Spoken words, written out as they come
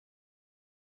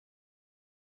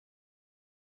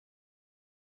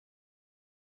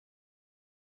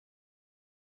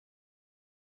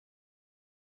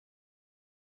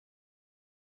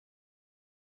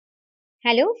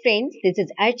Hello friends, this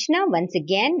is Archana once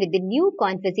again with the new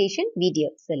conversation video.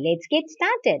 So let's get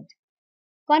started.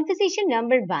 Conversation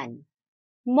number 1.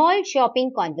 Mall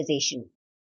shopping conversation.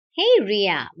 Hey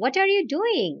Ria, what are you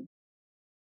doing?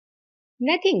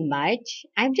 Nothing much.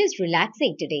 I'm just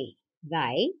relaxing today.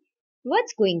 Why?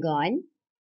 What's going on?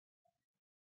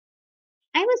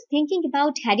 I was thinking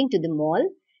about heading to the mall.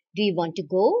 Do you want to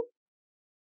go?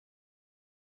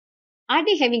 Are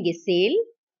they having a sale?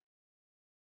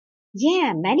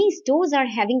 Yeah, many stores are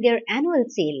having their annual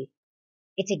sale.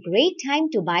 It's a great time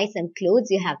to buy some clothes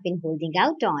you have been holding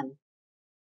out on.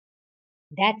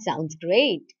 That sounds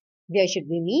great. Where should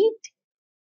we meet?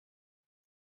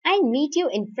 I'll meet you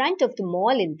in front of the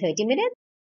mall in 30 minutes.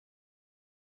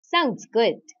 Sounds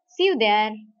good. See you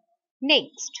there.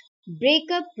 Next,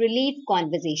 breakup relief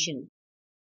conversation.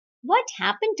 What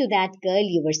happened to that girl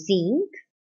you were seeing?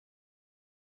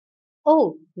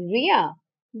 Oh, Ria,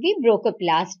 we broke up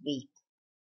last week.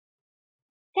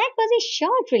 That was a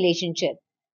short relationship.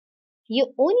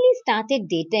 You only started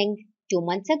dating 2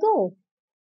 months ago.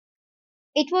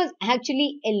 It was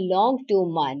actually a long 2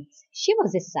 months. She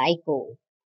was a psycho.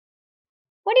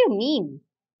 What do you mean?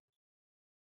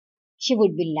 She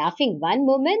would be laughing one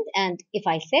moment, and if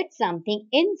I said something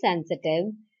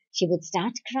insensitive, she would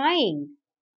start crying.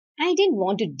 I didn't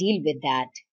want to deal with that.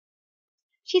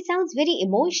 She sounds very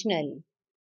emotional.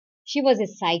 She was a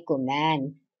psycho,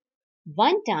 man.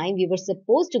 One time we were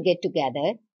supposed to get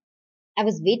together. I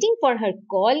was waiting for her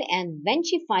call, and when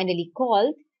she finally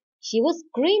called, she was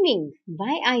screaming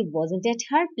why I wasn't at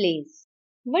her place.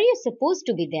 Were you supposed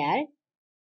to be there?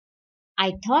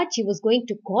 I thought she was going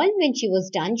to call when she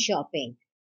was done shopping.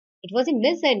 It was a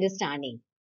misunderstanding.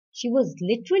 She was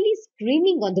literally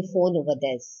screaming on the phone over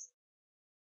this.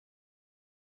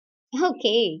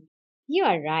 Okay, you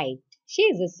are right. She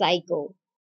is a psycho.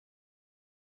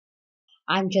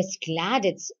 I'm just glad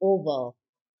it's over.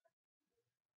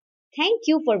 Thank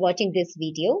you for watching this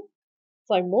video.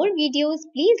 For more videos,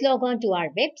 please log on to our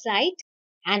website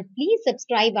and please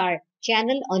subscribe our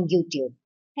channel on YouTube.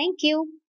 Thank you.